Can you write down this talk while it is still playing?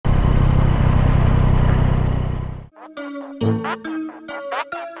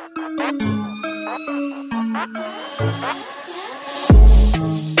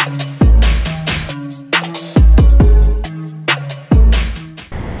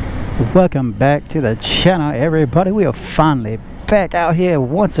Welcome back to the channel, everybody. We are finally back out here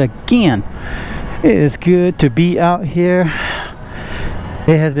once again. It is good to be out here.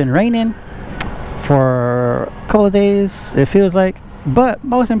 It has been raining for a couple of days, it feels like, but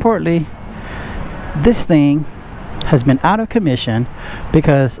most importantly, this thing has been out of commission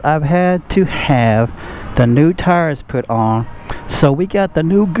because I've had to have the new tires put on. So we got the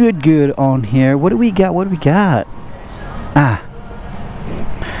new good on here. What do we got?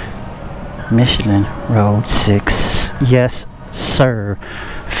 Michelin Road 6. Yes sir,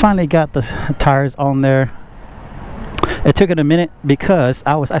 finally got the tires on there. It took it a minute because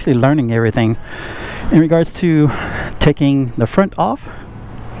I was actually learning everything in regards to taking the front off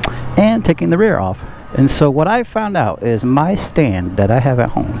and taking the rear off. And so what I found out is my stand that I have at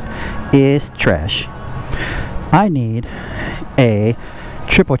home is trash. I need a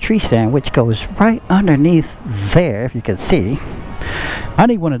triple tree stand, which goes right underneath there, if you can see. I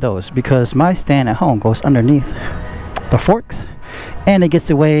need one of those because my stand at home goes underneath the forks and it gets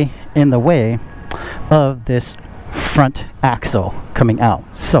in the way of this front axle coming out.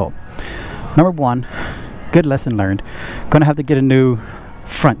 So number one, good lesson learned. Gonna have to get a new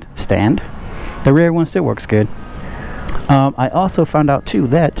front stand. The rear one still works good. I also found out too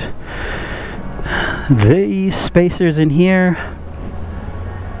that these spacers in here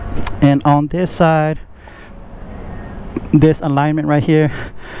and on this side, this alignment right here,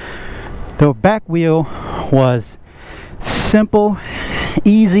 the back wheel was simple,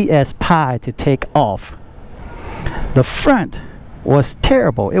 easy as pie to take off. The front was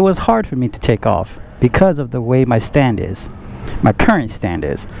terrible. It was hard for me to take off because of the way my stand is, my current stand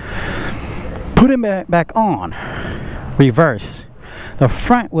is. Putting it back on, reverse. The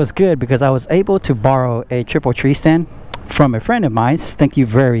front was good because I was able to borrow a triple tree stand from a friend of mine. Thank you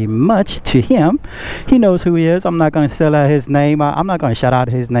very much to him. He knows who he is. I'm not going to sell out his name. I'm not going to shout out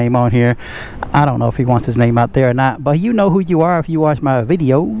his name on here. I don't know if he wants his name out there or not, but you know who you are if you watch my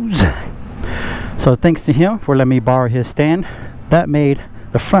videos. So thanks to him for letting me borrow his stand. That made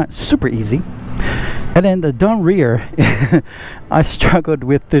the front super easy. And then the dumb rear, I struggled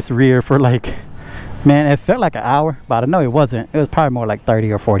with this rear for like, man, it felt like an hour, but I know it wasn't. It was probably more like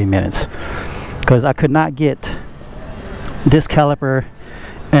 30 or 40 minutes because I could not get this caliper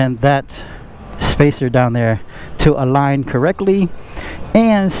and that spacer down there to align correctly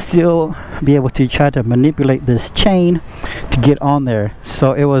and still be able to try to manipulate this chain to get on there.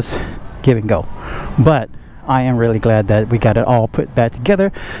 So it was give and go, but I am really glad that we got it all put back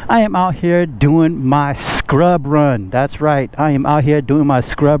together. I am out here doing my scrub run. That's right, I am out here doing my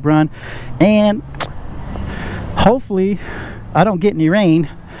scrub run, and hopefully I don't get any rain.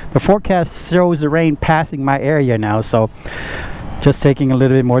 The forecast shows the rain passing my area now, so just taking a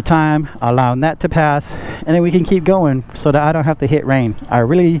little bit more time, allowing that to pass, and then we can keep going so that I don't have to hit rain.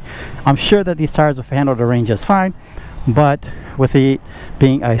 I'm sure that these tires will handle the rain just fine, but with it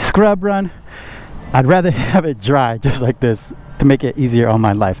being a scrub run, I'd rather have it dry just like this to make it easier on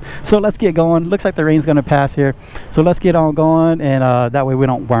my life. So let's get going. Looks like the rain's gonna pass here, so let's get on going, and that way we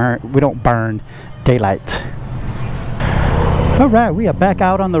don't burn daylight. All right, we are back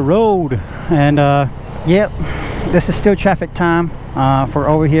out on the road, and yep, this is still traffic time for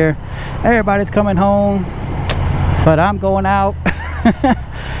over here. Everybody's coming home, but I'm going out.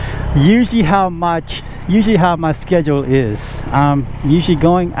 usually how my schedule is, usually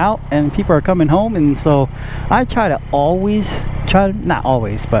going out and people are coming home, and so I try to not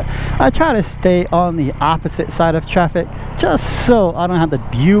always, but I try to stay on the opposite side of traffic just so I don't have to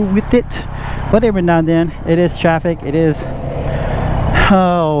deal with it. But every now and then it is traffic. It is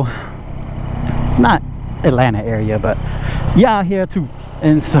not Atlanta area, but yeah, out here too.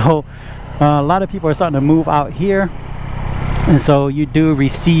 And so a lot of people are starting to move out here, and so you do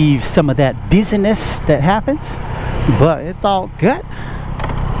receive some of that busyness that happens, but it's all good.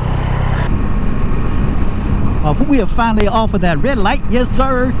 We are finally off of that red light. Yes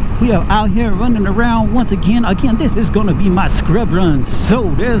sir, we are out here running around once again. This is going to be my scrub run,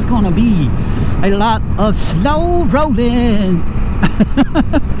 so there's going to be a lot of slow rolling.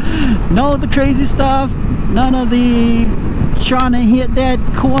 No, the crazy stuff, none of the trying to hit that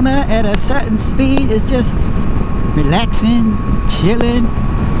corner at a certain speed. It's just relaxing, chilling,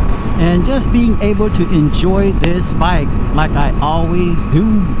 and just being able to enjoy this bike like I always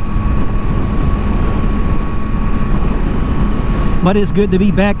do. But it's good to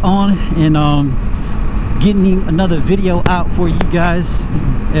be back on and getting another video out for you guys.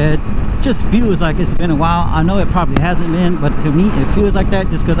 It just feels like it's been a while. I know it probably hasn't been, but to me it feels like that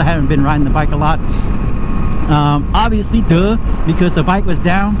just because I haven't been riding the bike a lot. Obviously, duh, because the bike was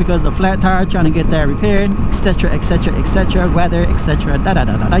down because of the flat tire, trying to get that repaired, etc, etc, etc, weather, etc, da da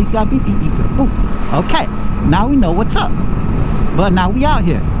da da da. You got beep beep beep. Ooh. Okay, now we know what's up. But now we out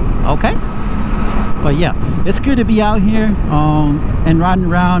here, okay? But yeah, it's good to be out here and riding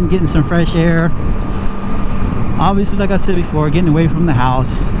around, getting some fresh air. Obviously, like I said before, getting away from the house,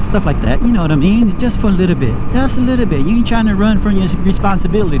 stuff like that, you know what I mean? Just for a little bit, just a little bit. You ain't trying to run from your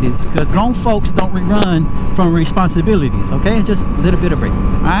responsibilities, because grown folks don't run from responsibilities, okay? Just a little bit of break,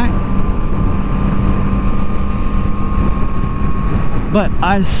 all right? But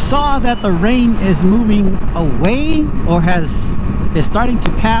I saw that the rain is moving away, or is starting to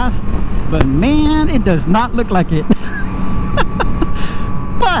pass, but man, it does not look like it.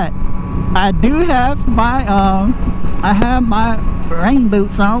 But I do have my rain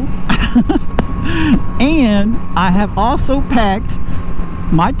boots on. And I have also packed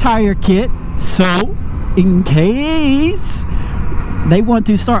my tire kit, so in case they want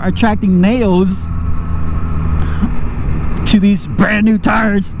to start attracting nails to these brand new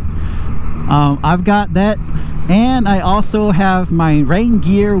tires, I've got that. And I also have my rain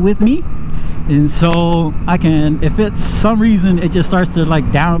gear with me, and so I can, if it's some reason it just starts to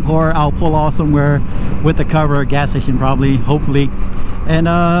like downpour, I'll pull off somewhere with the cover, gas station probably, hopefully, and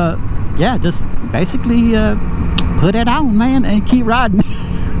yeah, just basically put it on, man, and keep riding. I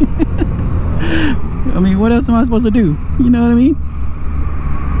mean, what else am I supposed to do? You know what I mean?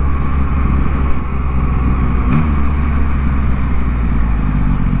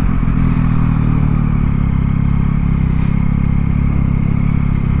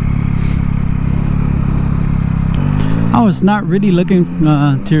 I was not really looking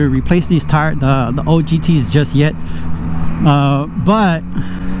to replace these tires, the old GTs just yet, but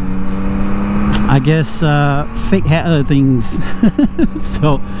I guess fate had other things.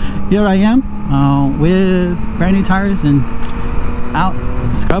 So here I am with brand new tires and out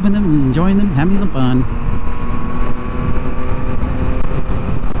scrubbing them and enjoying them, having some fun.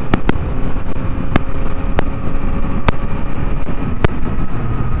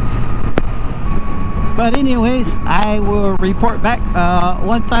 But anyways, I will report back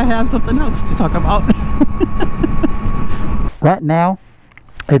once I have something else to talk about. Right now,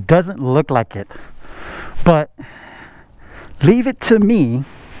 it doesn't look like it. But leave it to me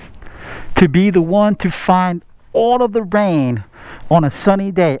to be the one to find all of the rain on a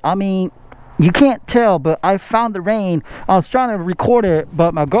sunny day. I mean, you can't tell, but I found the rain. I was trying to record it,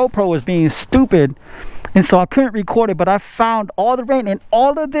 but my GoPro was being stupid, and so I couldn't record it. But I found all the rain and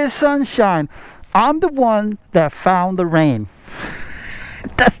all of this sunshine. I'm the one that found the rain.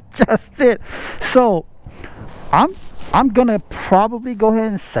 That's just it. So I'm gonna probably go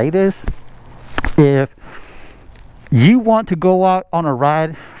ahead and say this. If you want to go out on a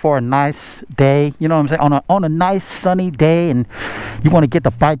ride for a nice day, you know what I'm saying, on a nice sunny day, and you want to get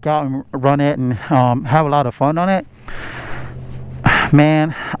the bike out and run it and have a lot of fun on it,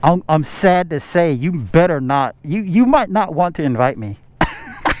 man, I'm sad to say you better not, you might not want to invite me.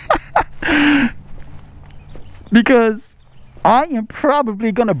 Because I am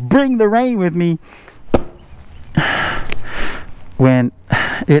probably gonna bring the rain with me when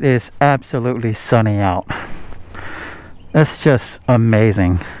it is absolutely sunny out. That's just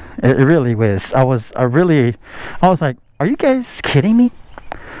amazing. It really was. I was like, are you guys kidding me?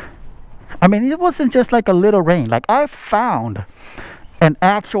 I mean, it wasn't just like a little rain. Like, I found an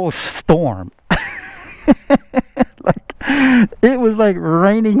actual storm. Like, it was like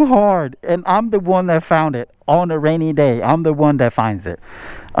raining hard, and I'm the one that found it on a rainy day. I'm the one that finds it.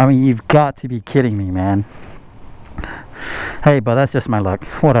 I mean, you've got to be kidding me, man. Hey, but that's just my luck.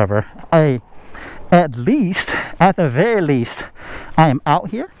 Whatever. At the very least, I am out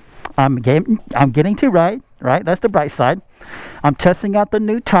here. I'm getting to ride, right? That's the bright side. I'm testing out the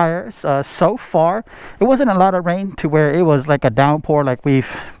new tires. So far, it wasn't a lot of rain to where it was like a downpour like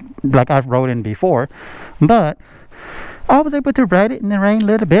I've rode in before, but I was able to ride it in the rain a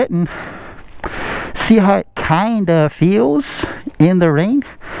little bit and see how it kind of feels in the rain.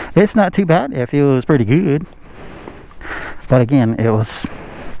 It's not too bad. It feels pretty good. But again, it was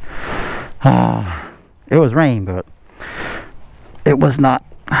rain, but it was not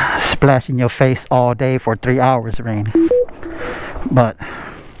splashing your face all day for 3 hours of rain. But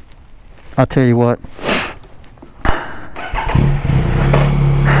I'll tell you what,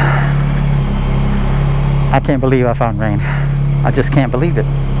 I can't believe I found rain. I just can't believe it.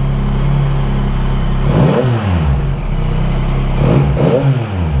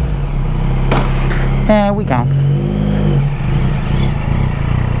 And we gone.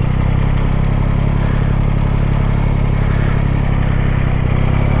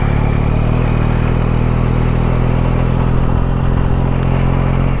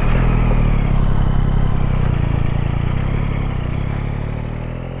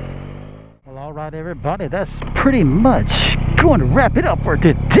 Alright everybody, that's pretty much going to wrap it up for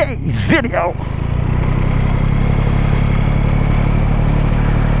today's video.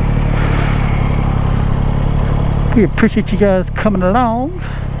 We appreciate you guys coming along.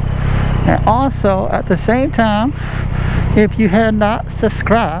 And also at the same time, if you have not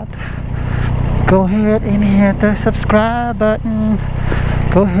subscribed, go ahead and hit the subscribe button.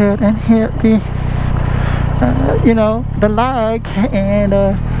 Go ahead and hit the the like, and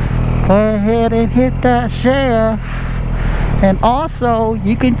go ahead and hit that share. And also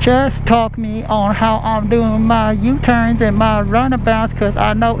you can just talk me on how I'm doing my U-turns and my runabouts, because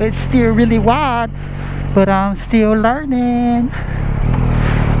I know it's still really wide, but I'm still learning.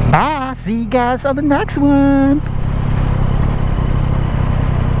 Bye, see you guys on the next one.